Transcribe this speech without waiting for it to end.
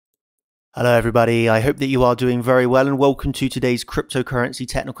Hello everybody, I hope that you are doing very well and welcome to today's cryptocurrency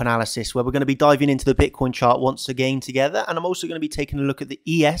technical analysis where we're going to be diving into the Bitcoin chart once again together, and I'm also going to be taking a look at the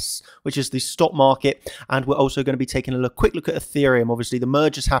ES, which is the stock market, and we're also going to be taking a quick look at Ethereum. Obviously the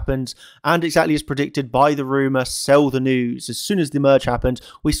merge has happened and exactly as predicted by the rumor, sell the news. As soon as the merge happened,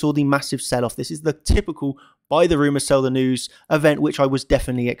 we saw the massive sell-off. This is the typical buy the rumor, sell the news event, which I was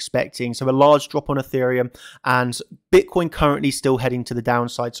definitely expecting. So a large drop on Ethereum and Bitcoin currently still heading to the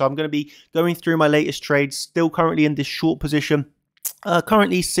downside. So I'm going to be going through my latest trades, still currently in this short position,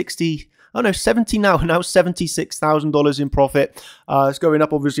 currently 70 now $76,000 in profit. It's going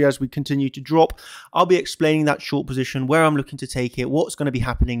up obviously as we continue to drop. I'll be explaining that short position, where I'm looking to take it, what's going to be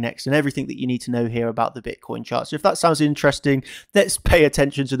happening next, and everything that you need to know here about the Bitcoin chart. So if that sounds interesting, let's pay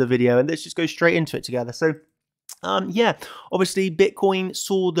attention to the video and let's just go straight into it together. So yeah, obviously Bitcoin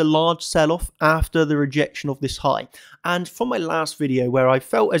saw the large sell-off after the rejection of this high. And from my last video where I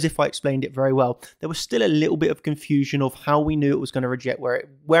felt as if I explained it very well, there was still a little bit of confusion of how we knew it was going to reject,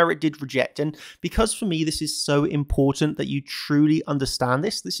 where it did reject. And because for me, this is so important that you truly understand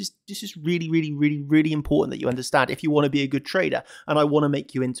this. This is really important that you understand if you want to be a good trader, and I want to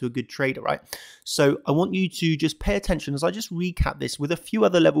make you into a good trader, right? So I want you to just pay attention as I just recap this with a few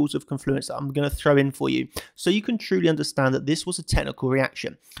other levels of confluence that I'm going to throw in for you, so you can truly understand that this was a technical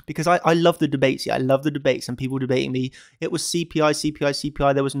reaction. Because I love the debates here. I love the debates and people debating me. It was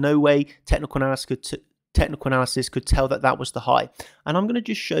CPI. There was no way technical analysis could tell that that was the high. And I'm going to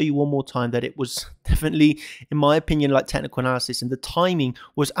just show you one more time that it was definitely, in my opinion, like technical analysis, and the timing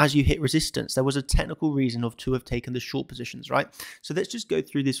was as you hit resistance. There was a technical reason to have taken the short positions, right? So let's just go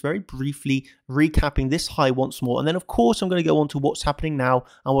through this very briefly, recapping this high once more. And then of course, I'm going to go on to what's happening now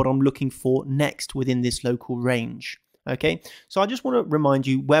and what I'm looking for next within this local range. Okay, so I just want to remind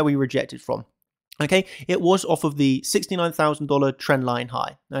you where we rejected from. Okay, it was off of the $69,000 trend line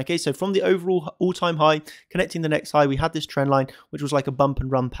high. Okay, so from the overall all-time high, connecting the next high, we had this trend line, which was like a bump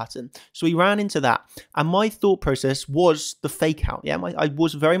and run pattern. So we ran into that. And my thought process was the fake out. Yeah, I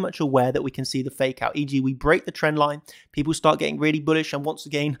was very much aware that we can see the fake out. E.g., we break the trend line, people start getting really bullish. And once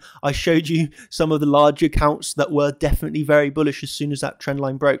again, I showed you some of the large accounts that were definitely very bullish as soon as that trend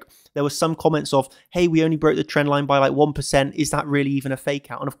line broke. There were some comments of, hey, we only broke the trend line by like 1%. Is that really even a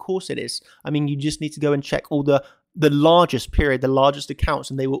fake out? And of course it is. I mean, you just need to go and check all the largest accounts,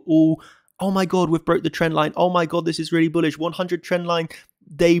 and they were all, oh my god, we've broke the trend line, oh my god, this is really bullish, 100 trend line,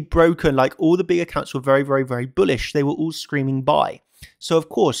 they broken. Like all the big accounts were very bullish. They were all screaming buy. So of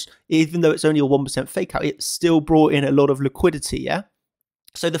course, even though it's only a 1% fake out, it still brought in a lot of liquidity. Yeah,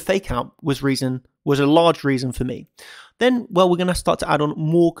 so the fake out was a large reason for me. Then, well, we're going to start to add on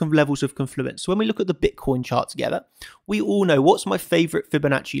more levels of confluence. So when we look at the Bitcoin chart together, we all know what's my favorite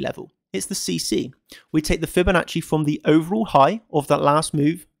Fibonacci level. It's the CC. We take the Fibonacci from the overall high of that last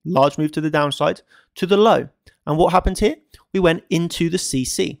move, large move to the downside, to the low. And what happened here? We went into the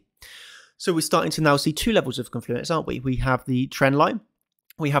CC. So we're starting to now see two levels of confluence, aren't we? We have the trend line,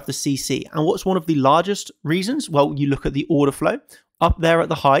 we have the CC. And what's one of the largest reasons? Well, you look at the order flow. Up there at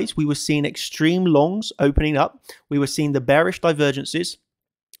the highs, we were seeing extreme longs opening up. We were seeing the bearish divergences,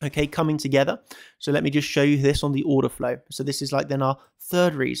 okay, coming together. So let me just show you this on the order flow. So this is like then our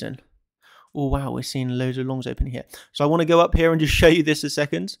third reason. Oh, wow, we're seeing loads of longs opening here. So I want to go up here and just show you this a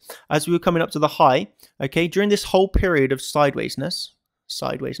second. As we were coming up to the high, okay, during this whole period of sidewaysness,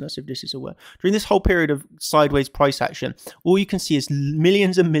 if this is a word, during this whole period of sideways price action, all you can see is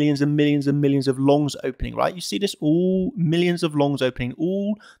millions and millions of longs opening, right? You see this, all millions of longs opening,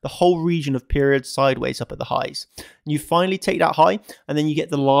 the whole region of periods sideways up at the highs. And you finally take that high, and then you get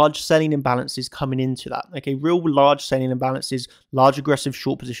the large selling imbalances coming into that. Okay, real large selling imbalances, large aggressive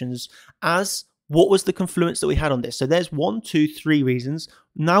short positions. As what was the confluence that we had on this? So there's 1, 2, 3 reasons.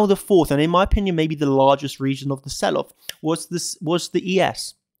 Now the fourth, and in my opinion, maybe the largest reason of the sell-off was the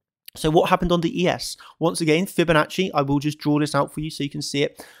ES. So what happened on the ES? Once again, Fibonacci, I will just draw this out for you so you can see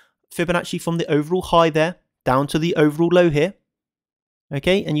it. Fibonacci from the overall high there down to the overall low here.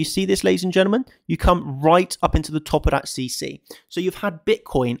 Okay, and you see this, ladies and gentlemen, you come right up into the top of that CC. So you've had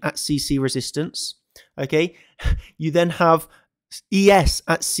Bitcoin at CC resistance. Okay, you then have ES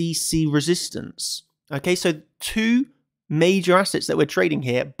at CC resistance. Okay, so two major assets that we're trading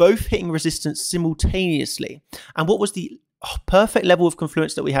here, both hitting resistance simultaneously. And what was the perfect level of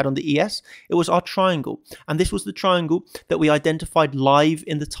confluence that we had on the ES? It was our triangle. And this was the triangle that we identified live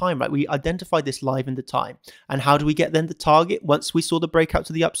in the time, right? We identified this live in the time. And how do we get then the target once we saw the breakout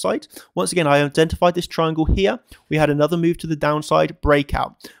to the upside? Once again, I identified this triangle here. We had another move to the downside,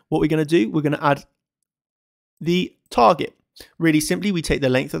 breakout. What we're going to do, we're going to add the target. Really simply, we take the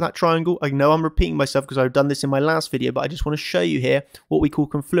length of that triangle. I know I'm repeating myself because I've done this in my last video, but I just want to show you here what we call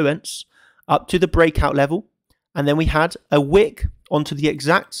confluence up to the breakout level. And then we had a wick onto the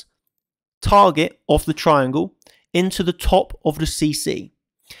exact target of the triangle into the top of the CC.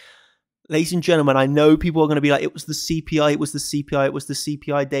 Ladies and gentlemen, I know people are going to be like, it was the CPI, it was the CPI, it was the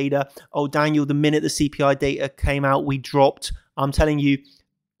CPI data. Oh, Daniel, the minute the CPI data came out, we dropped. I'm telling you,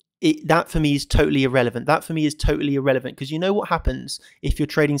 that for me is totally irrelevant. That for me is totally irrelevant because you know what happens if you're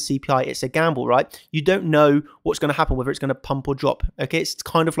trading CPI? It's a gamble, right? You don't know what's going to happen, whether it's going to pump or drop. Okay, it's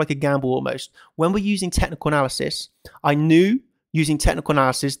kind of like a gamble almost. When we're using technical analysis, I knew using technical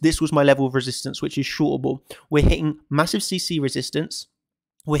analysis, this was my level of resistance, which is shortable. We're hitting massive CC resistance.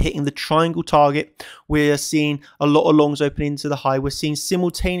 We're hitting the triangle target. We're seeing a lot of longs open into the high. We're seeing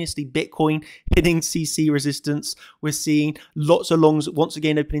simultaneously Bitcoin hitting CC resistance. We're seeing lots of longs once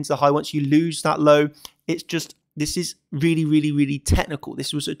again open into the high. Once you lose that low, it's just, this is really, really, really technical.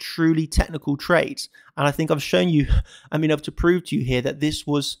 This was a truly technical trade. And I think I've shown you, I've been able to prove to you here that this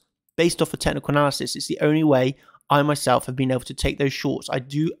was based off of technical analysis. It's the only way I myself have been able to take those shorts. I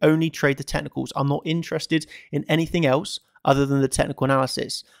do only trade the technicals. I'm not interested in anything else other than the technical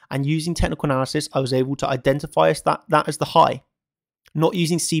analysis. And using technical analysis, I was able to identify that as the high. Not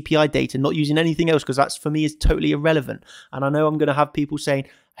using CPI data, not using anything else, because that's for me is totally irrelevant. And I know I'm going to have people saying,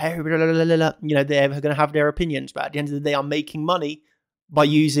 hey, you know, they're going to have their opinions, but at the end of the day, I'm making money by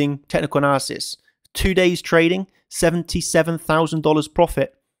using technical analysis. 2 days trading, $77,000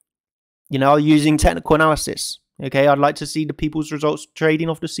 profit, you know, using technical analysis. Okay, I'd like to see the people's results trading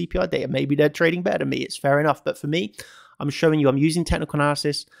off the CPI data. Maybe they're trading better than me. It's fair enough. But for me, I'm showing you I'm using technical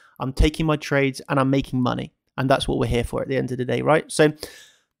analysis, I'm taking my trades, and I'm making money. And that's what we're here for at the end of the day, right? So,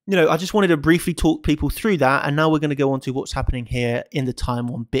 you know, I just wanted to briefly talk people through that. And now we're going to go on to what's happening here in the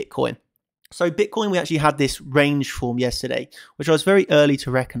time on Bitcoin. So Bitcoin, we actually had this range form yesterday, which I was very early to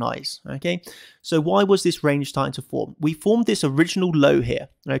recognize, okay? So why was this range starting to form? We formed this original low here,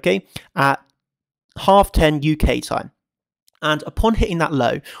 okay, at 10:30 UK time. And upon hitting that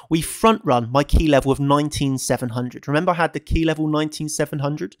low, we front run my key level of 19,700. Remember, I had the key level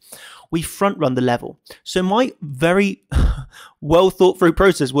 19,700. We front run the level. So my very well thought through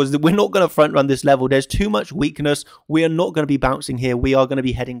process was that we're not going to front run this level. There's too much weakness. We are not going to be bouncing here. We are going to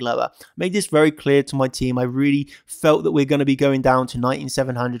be heading lower. Made this very clear to my team. I really felt that we're going to be going down to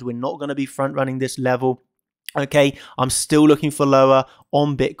 19,700. We're not going to be front running this level. Okay, I'm still looking for lower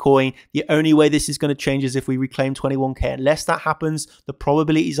on Bitcoin. The only way this is going to change is if we reclaim 21K. Unless that happens, the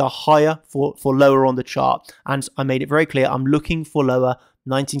probabilities are higher for lower on the chart. And I made it very clear, I'm looking for lower.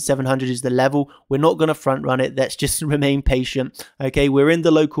 19,700 is the level. We're not going to front run it. Let's just remain patient. Okay, we're in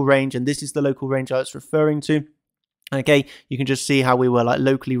the local range, and this is the local range I was referring to. Okay, you can just see how we were like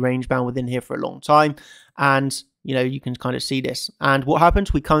locally range bound within here for a long time. And you know, you can kind of see this. And what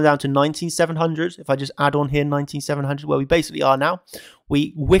happens? We come down to 19,700. If I just add on here 19,700, where we basically are now,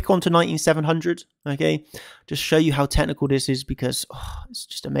 we wick onto 19,700. Okay, just show you how technical this is because it's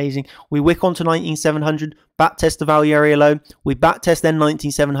just amazing. We wick onto 19,700, back test the value area low. We back test then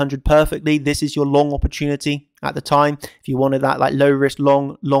 19,700 perfectly. This is your long opportunity at the time. If you wanted that like low risk,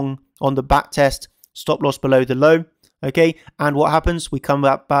 long on the back test, stop loss below the low. Okay, and what happens? We come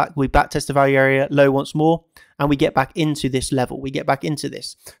back, we back test the value area low once more, and we get back into this level. We get back into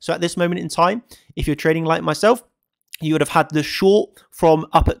this. So at this moment in time, if you're trading like myself, you would have had the short from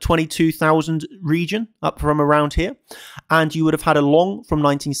up at 22,000 region, up from around here, and you would have had a long from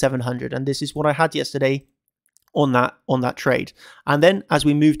 19,700. And this is what I had yesterday on that trade. And then as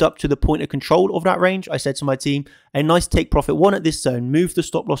we moved up to the point of control of that range, I said to my team, a nice take profit one at this zone, move the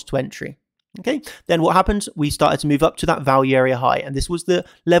stop loss to entry. Okay, then what happened? We started to move up to that value area high, and this was the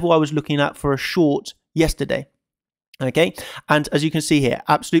level I was looking at for a short yesterday. Okay, and as you can see here,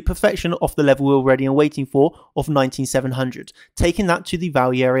 absolute perfection off the level we're ready and waiting for of 19,700, taking that to the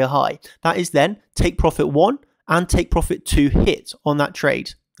value area high. That is then take profit 1 and take profit 2 hit on that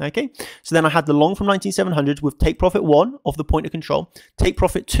trade. Okay, so then I had the long from 19,700 with take profit 1 of the point of control, take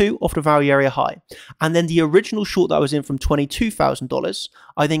profit 2 off the value area high. And then the original short that I was in from $22,000,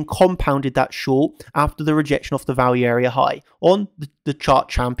 I then compounded that short after the rejection off the value area high on the Chart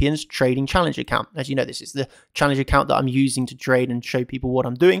Champions Trading Challenge account. As you know, this is the challenge account that I'm using to trade and show people what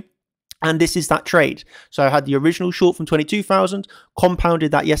I'm doing. And this is that trade. So I had the original short from 22,000,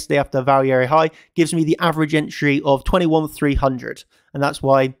 compounded that yesterday after the value area high, gives me the average entry of 21,300. And that's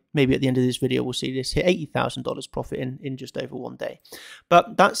why maybe at the end of this video, we'll see this hit $80,000 profit in just over 1 day.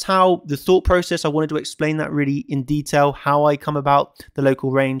 But that's how the thought process, I wanted to explain that really in detail, how I come about the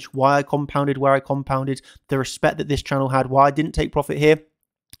local range, why I compounded where I compounded, the respect that this channel had, why I didn't take profit here.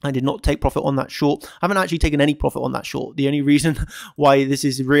 I did not take profit on that short. I haven't actually taken any profit on that short. The only reason why this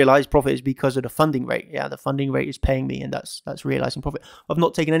is realized profit is because of the funding rate. Yeah, the funding rate is paying me, and that's realizing profit. I've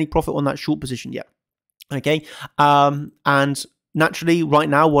not taken any profit on that short position yet. Okay, and naturally, right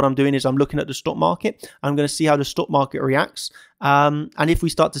now, what I'm doing is I'm looking at the stock market. I'm going to see how the stock market reacts. And if we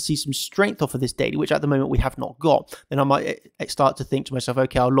start to see some strength off of this daily, which at the moment we have not got, then I might start to think to myself,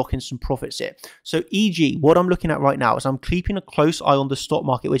 okay, I'll lock in some profits here. So e.g., what I'm looking at right now is I'm keeping a close eye on the stock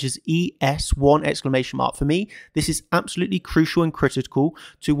market, which is ES1 exclamation mark. For me, this is absolutely crucial and critical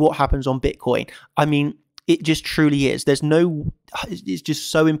to what happens on Bitcoin. I mean, it just truly is. It's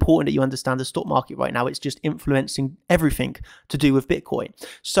just so important that you understand the stock market right now. It's just influencing everything to do with Bitcoin.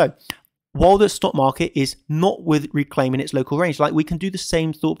 So while the stock market is not with reclaiming its local range, like we can do the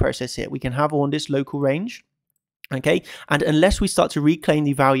same thought process here. We can have on this local range. Okay, and unless we start to reclaim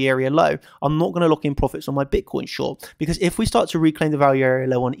the value area low, I'm not going to lock in profits on my Bitcoin short, because if we start to reclaim the value area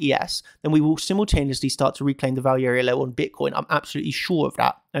low on ES, then we will simultaneously start to reclaim the value area low on Bitcoin. I'm absolutely sure of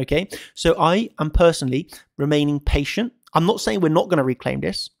that. Okay, so I am personally remaining patient. I'm not saying we're not going to reclaim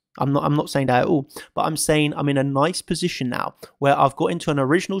this. I'm not saying that at all, but I'm saying I'm in a nice position now where I've got into an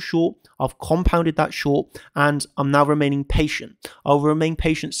original short, I've compounded that short, and I'm now remaining patient. I'll remain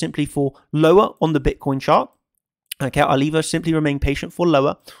patient simply for lower on the Bitcoin chart. Okay, I'll either simply remain patient for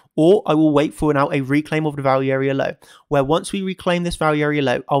lower, or I will wait for now a reclaim of the value area low, where once we reclaim this value area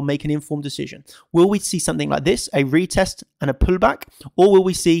low, I'll make an informed decision. Will we see something like this, a retest and a pullback, or will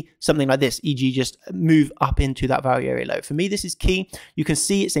we see something like this, e.g. just move up into that value area low? For me, this is key. You can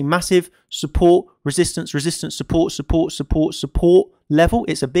see it's a massive support, resistance, resistance, support, support, support, support level.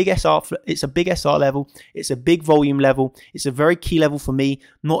 It's a big SR level. It's a big volume level. It's a very key level for me,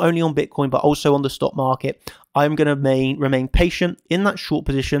 not only on Bitcoin, but also on the stock market. I'm going to remain patient in that short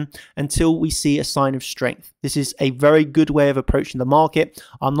position until we see a sign of strength. This is a very good way of approaching the market.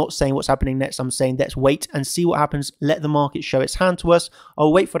 I'm not saying what's happening next. I'm saying let's wait and see what happens. Let the market show its hand to us.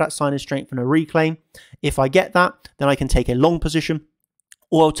 I'll wait for that sign of strength and a reclaim. If I get that, then I can take a long position.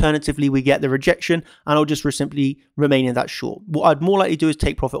 Or alternatively, we get the rejection and I'll just simply remain in that short. What I'd more likely do is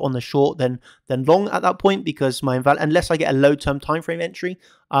take profit on the short than long at that point, because unless I get a low term time frame entry,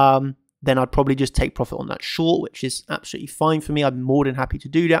 then I'd probably just take profit on that short, which is absolutely fine for me. I'm more than happy to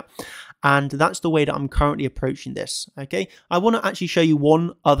do that. And that's the way that I'm currently approaching this. Okay, I want to actually show you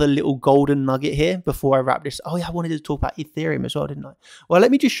one other little golden nugget here before I wrap this. Oh yeah, I wanted to talk about Ethereum as well, didn't I? Well, let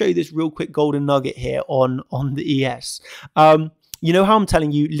me just show you this real quick golden nugget here on the ES. You know how I'm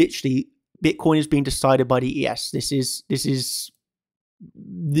telling you, literally, Bitcoin is being decided by the ES. This is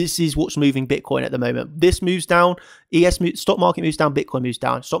what's moving Bitcoin at the moment. This moves down, stock market moves down, Bitcoin moves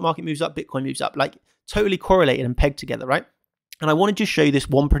down. Stock market moves up, Bitcoin moves up. Like totally correlated and pegged together, right? And I wanted to show you this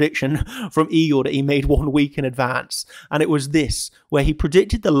one prediction from Igor that he made 1 week in advance. And it was this, where he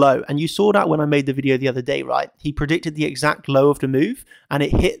predicted the low. And you saw that when I made the video the other day, right? He predicted the exact low of the move and it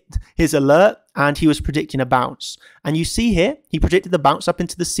hit his alert and he was predicting a bounce. And you see here, he predicted the bounce up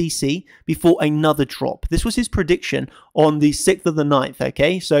into the CC before another drop. This was his prediction on the 6th of the 9th,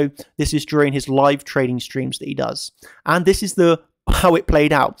 okay? So this is during his live trading streams that he does. And this is how it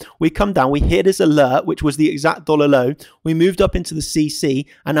played out. We come down, we hit his alert, which was the exact dollar low. We moved up into the CC,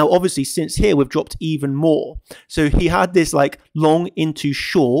 and now obviously since here we've dropped even more. So he had this like long into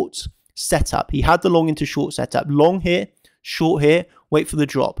short setup. He had the long into short setup. Long here, short here, wait for the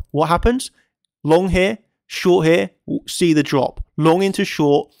drop. What happens? Long here, short here, see the drop. Long into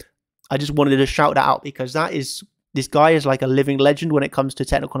short. I just wanted to shout that out because this guy is like a living legend when it comes to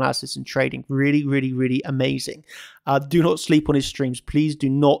technical analysis and trading. Really, really, really amazing. Do not sleep on his streams. Please do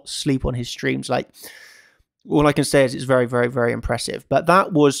not sleep on his streams. Like, all I can say is it's very, very, very impressive. But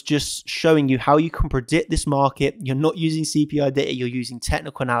that was just showing you how you can predict this market. You're not using CPI data. You're using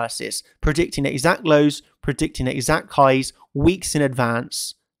technical analysis, predicting exact lows, predicting exact highs, weeks in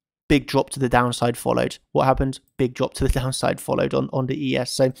advance. Big drop to the downside followed. What happened? Big drop to the downside followed on the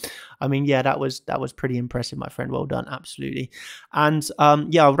ES. So, I mean, yeah, that was pretty impressive, my friend. Well done, absolutely. And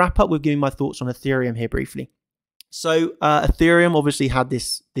yeah, I'll wrap up with giving my thoughts on Ethereum here briefly. So Ethereum obviously had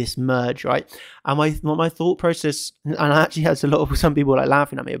this merge, right? And my thought process, and I actually had some people like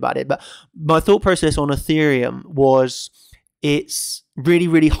laughing at me about it, but my thought process on Ethereum was, it's really,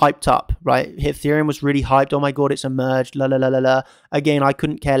 really hyped up, right? Ethereum was really hyped. Oh my God, it's a merge, la la la la la. Again, I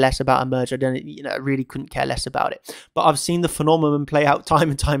couldn't care less about a merge. I really couldn't care less about it. But I've seen the phenomenon play out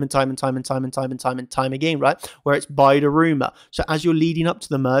time and time again, right? Where it's buy the rumor. So as you're leading up to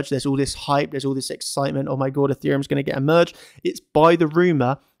the merge, there's all this hype, there's all this excitement. Oh my God, Ethereum's going to get a merge. It's buy the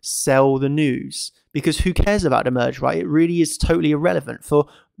rumor, sell the news. Because who cares about the merge, right? It really is totally irrelevant. For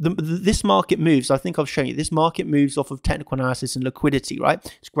this market moves, I think I've shown you, this market moves off of technical analysis and liquidity. liquidity,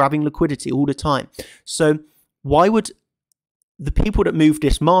 right? It's grabbing liquidity all the time. So why would the people that move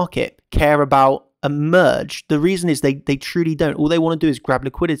this market care about a merge? The reason is they truly don't. All they want to do is grab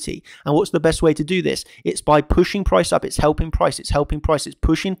liquidity. And what's the best way to do this? It's by pushing price up. It's helping price. It's helping price. It's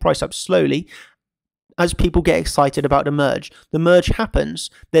pushing price up slowly as people get excited about the merge. The merge happens.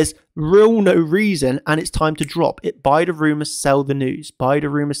 There's real no reason, and it's time to drop. Buy the rumors, sell the news. Buy the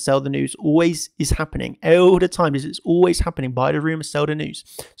rumors, sell the news. Always is happening. All the time. It's always happening. Buy the rumors, sell the news.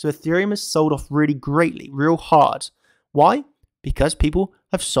 So Ethereum has sold off really greatly, real hard. Why? Because people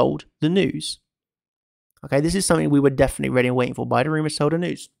have sold the news. Okay, this is something we were definitely ready and waiting for. Buy the rumors, sell the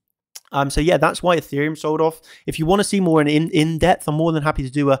news. So yeah, that's why Ethereum sold off. If you want to see more in depth, I'm more than happy to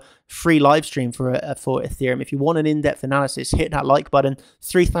do a free live stream for Ethereum. If you want an in-depth analysis, hit that like button.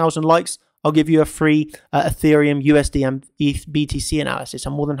 3,000 likes, I'll give you a free Ethereum, USD, and ETH BTC analysis.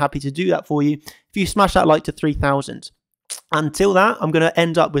 I'm more than happy to do that for you if you smash that like to 3,000. Until that, I'm going to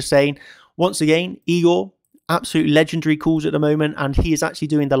end up with saying, once again, Igor, absolute legendary calls at the moment, and he is actually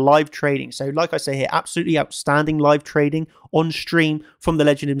doing the live trading. So like I say here, absolutely outstanding live trading on stream from the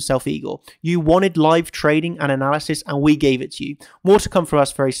legend himself, Igor. You wanted live trading and analysis, and we gave it to you. More to come for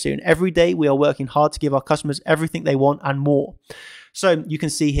us very soon. Every day we are working hard to give our customers everything they want and more. So you can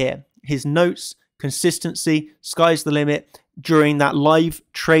see here his notes, consistency, sky's the limit during that live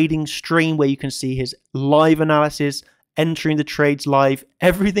trading stream where you can see his live analysis, entering the trades live,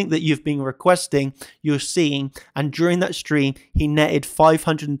 everything that you've been requesting, you're seeing. And during that stream, he netted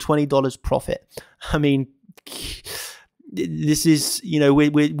 $520 profit. I mean, this is, you know,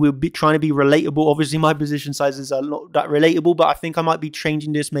 we're trying to be relatable. Obviously, my position sizes are not that relatable, but I think I might be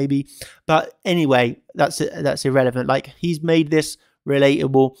changing this maybe. But anyway, that's irrelevant. Like, he's made this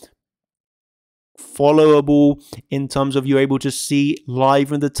relatable, followable in terms of you're able to see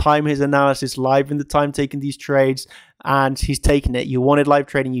live in the time his analysis, live in the time taking these trades, and he's taken it. You wanted live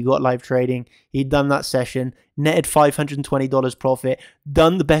trading, you got live trading. He'd done that session, netted $520 profit,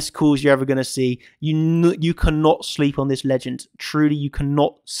 done the best calls you're ever going to see. You cannot sleep on this legend. Truly, you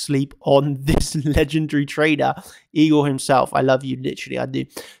cannot sleep on this legendary trader, Igor himself. I love you, literally, I do.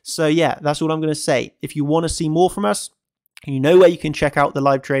 So yeah, that's all I'm going to say. If you want to see more from us, you know where you can check out the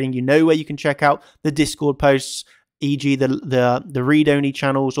live trading. You know where you can check out the Discord posts, e.g. the read-only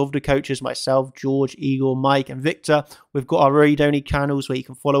channels of the coaches, myself, George, Igor, Mike, and Victor. We've got our read-only channels where you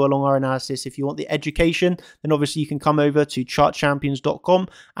can follow along our analysis. If you want the education, then obviously you can come over to chartchampions.com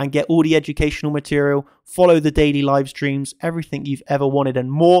and get all the educational material, follow the daily live streams, everything you've ever wanted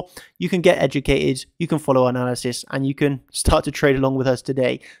and more. You can get educated, you can follow our analysis, and you can start to trade along with us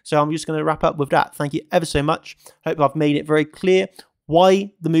today. So I'm just going to wrap up with that. Thank you ever so much. Hope I've made it very clear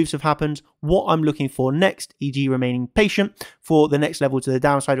why the moves have happened, what I'm looking for next, e.g. remaining patient for the next level to the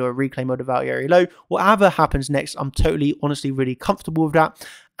downside or a reclaim of the value area low. Whatever happens next, I'm totally, honestly, really comfortable with that.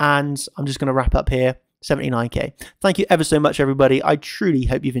 And I'm just going to wrap up here. 79k. Thank you ever so much, everybody. I truly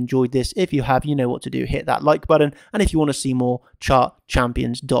hope you've enjoyed this. If you have, you know what to do. Hit that like button. And if you want to see more,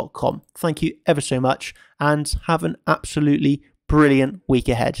 chartchampions.com. Thank you ever so much and have an absolutely brilliant week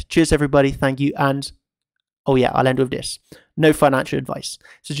ahead. Cheers, everybody. Thank you. And oh yeah, I'll end with this. No financial advice.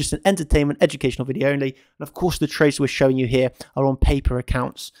 This is just an entertainment, educational video only. And of course, the trades we're showing you here are on paper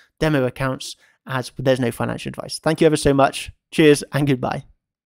accounts, demo accounts, as there's no financial advice. Thank you ever so much. Cheers and goodbye.